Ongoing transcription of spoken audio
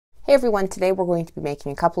Hey everyone, today we're going to be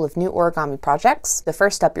making a couple of new origami projects. The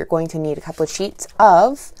first up, you're going to need a couple of sheets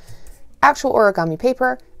of actual origami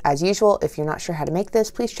paper. As usual, if you're not sure how to make this,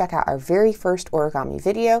 please check out our very first origami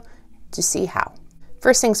video to see how.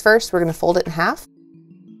 First things first, we're going to fold it in half.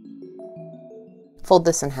 Fold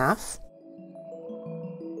this in half.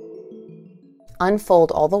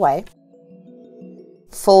 Unfold all the way.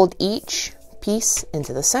 Fold each piece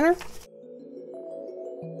into the center.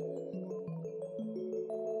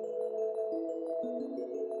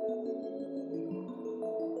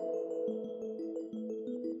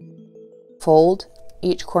 Fold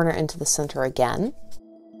each corner into the center again.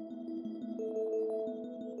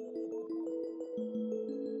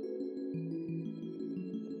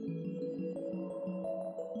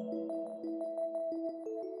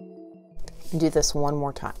 And do this one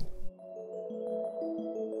more time.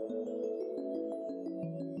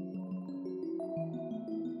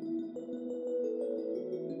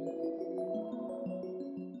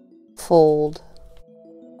 Fold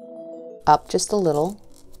up just a little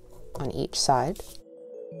on each side.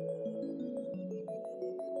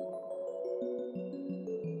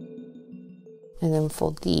 And then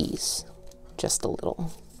fold these just a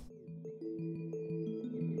little.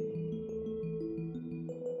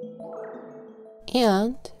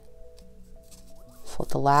 And fold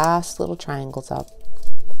the last little triangles up.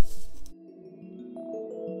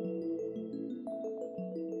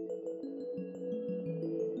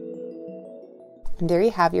 And there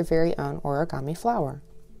you have your very own origami flower.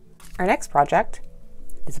 Our next project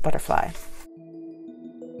is a butterfly.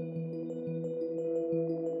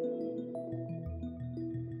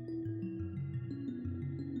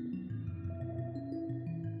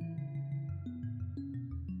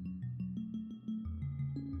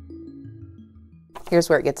 Here's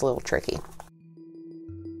where it gets a little tricky.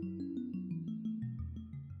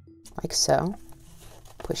 Like so.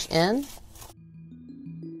 Push in.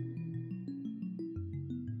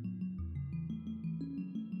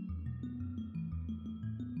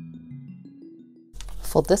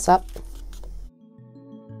 Fold this up.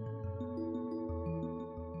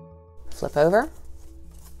 Flip over.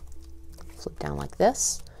 Flip down like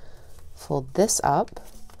this. Fold this up.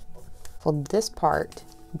 Fold this part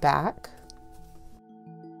back.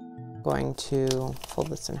 I'm going to fold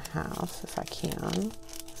this in half if I can.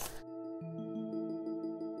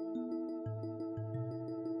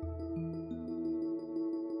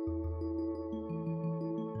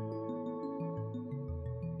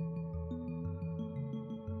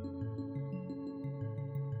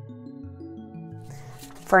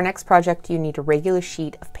 For our next project, you need a regular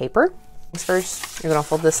sheet of paper. First, you're going to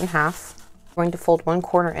fold this in half. You're going to fold one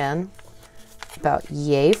corner in about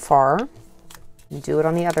yay far. And do it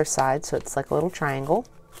on the other side so it's like a little triangle.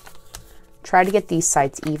 Try to get these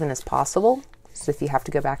sides even as possible. So if you have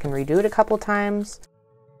to go back and redo it a couple times.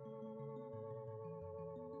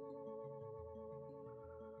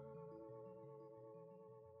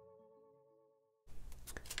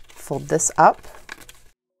 Fold this up.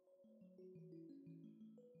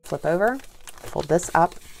 Flip over, fold this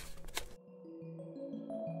up.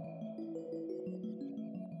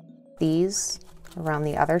 These around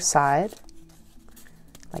the other side,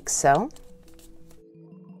 like so.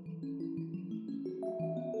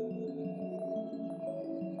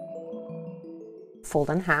 Fold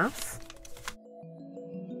in half.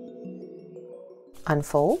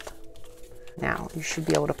 Unfold. Now you should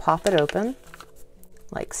be able to pop it open,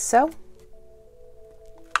 like so.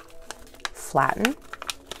 Flatten.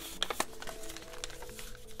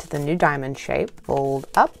 The new diamond shape, fold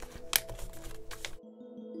up,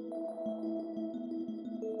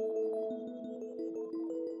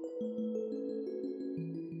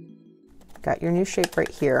 got your new shape right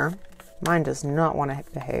here. Mine does not want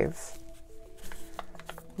to behave.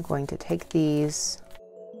 I'm going to take these,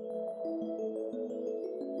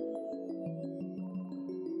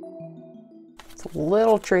 it's a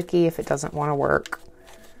little tricky if it doesn't want to work.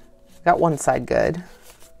 Got one side good.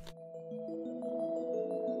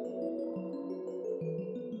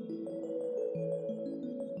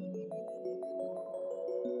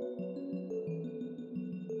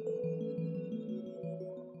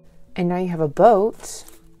 And now you have a boat,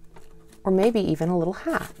 or maybe even a little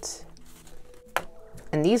hat.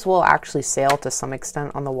 And these will actually sail to some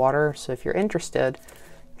extent on the water, so if you're interested,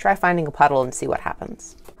 try finding a puddle and see what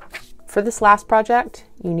happens. For this last project,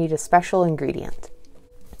 you need a special ingredient.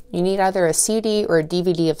 You need either a CD or a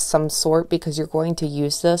DVD of some sort because you're going to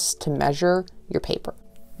use this to measure your paper.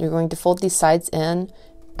 You're going to fold these sides in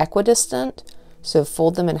equidistant, so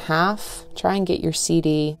fold them in half. Try and get your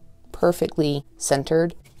CD perfectly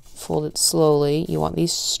centered. Fold it slowly. You want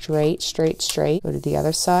these straight, straight, straight. Go to the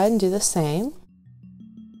other side and do the same.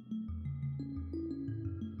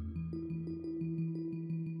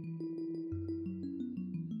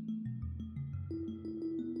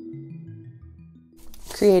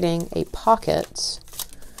 Creating a pocket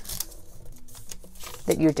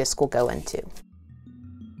that your disc will go into.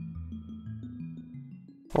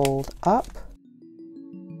 Fold up.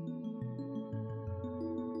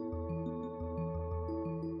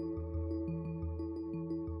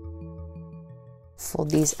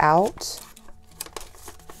 Fold these out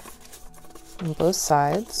on both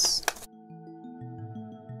sides.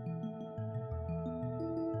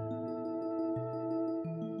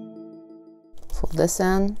 Fold this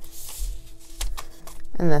in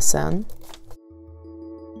and this in,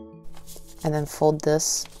 and then fold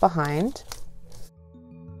this behind.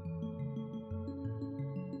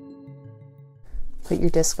 Put your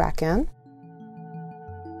disc back in,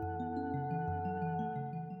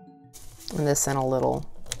 and this in a little,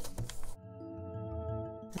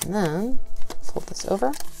 and then fold this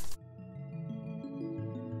over,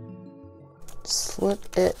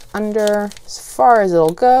 slip it under as far as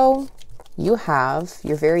it'll go. You have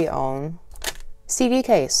your very own CD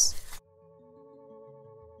case.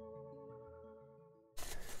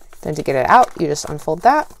 Then to get it out, you just unfold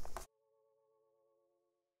that,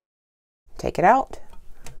 take it out,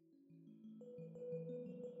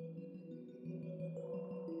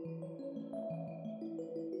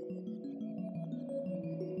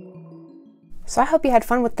 so I hope you had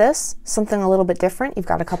fun with this, something a little bit different. You've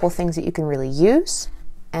got a couple things that you can really use.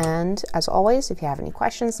 And as always, if you have any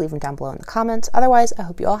questions, leave them down below in the comments. Otherwise, I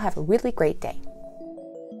hope you all have a really great day.